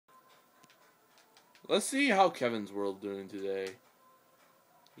Let's see how Kevin's world doing today.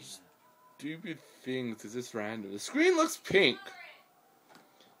 Stupid things. Is this random? The screen looks pink.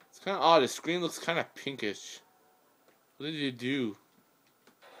 It's kind of odd. The screen looks kind of pinkish. What did you do?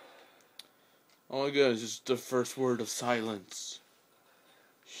 Oh my god, it's just the first word of silence.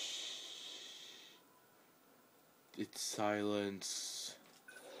 Shh. It's silence.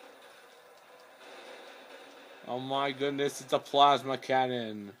 Oh my goodness, it's a plasma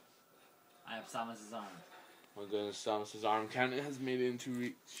cannon. I have Samus's arm. Oh my goodness, Samus's arm cannon has made it into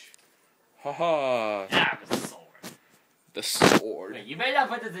reach. Haha. Yeah, the sword. The sword. Wait, you may not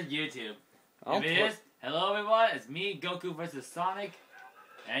put this in YouTube. If it is, hello everyone, it's me, Goku versus Sonic.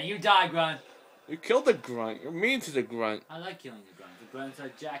 And you die, Grunt. You killed the grunt. You're mean to the grunt. I like killing the Grunt. The Grunts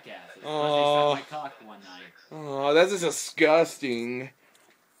are jackasses. Oh. Plus they sucked my cock one night. Oh, that's just disgusting.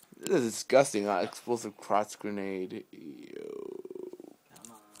 This is disgusting. Explosive cross grenade. Ew.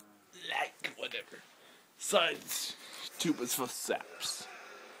 Come on. Like, whatever. Science. Stupid for saps.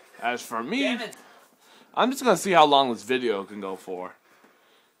 As for me, Damn it. I'm just gonna see how long this video can go for.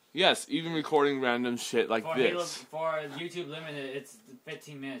 Yes, even recording random shit like this. For YouTube Limited, it's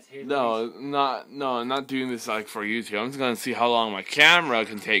 15 minutes. I'm not doing this like for YouTube. I'm just gonna see how long my camera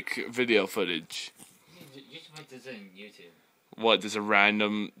can take video footage. You should put this in YouTube. What? There's a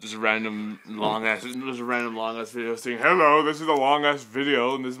random long ass video saying, "Hello, this is a long ass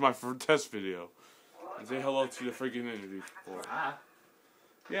video, and this is my first test video." And say hello to the freaking interview before. Ah.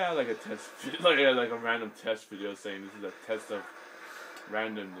 Yeah, like a test, like a random test video saying this is a test of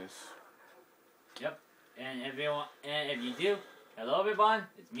randomness. Yep. And if you do, hello everyone.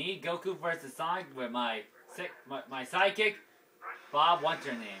 It's me, Goku versus Sonic, with my sidekick, Bob. What's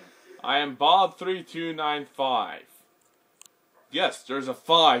your name? I am Bob3295. Yes, there's a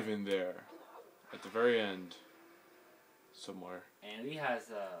 5 in there, at the very end, somewhere. And Lee has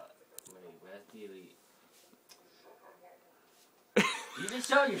wait, where's the Elite? You just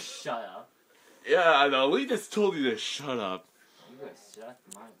showed you shut up. Yeah, I know. Lee just told you to shut up. You gotta shut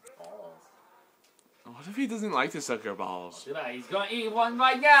my balls. What if he doesn't like to suck your balls? Too bad, he's gonna eat one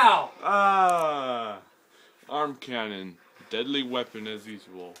right now! Ah! Arm cannon. Deadly weapon as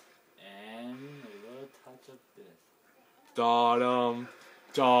usual. And a little touch of this. Da-dum.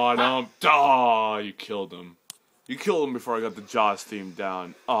 Da-dum. Da! You killed him. You killed him before I got the Jaws theme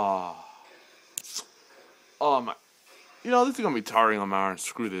down. Ah. Oh my. You know, this is gonna be tiring on my arm.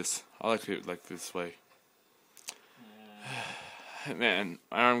 Screw this. I like it like this way. Man,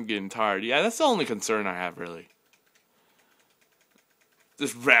 my arm getting tired. Yeah, that's the only concern I have, really.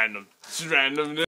 Just randomness.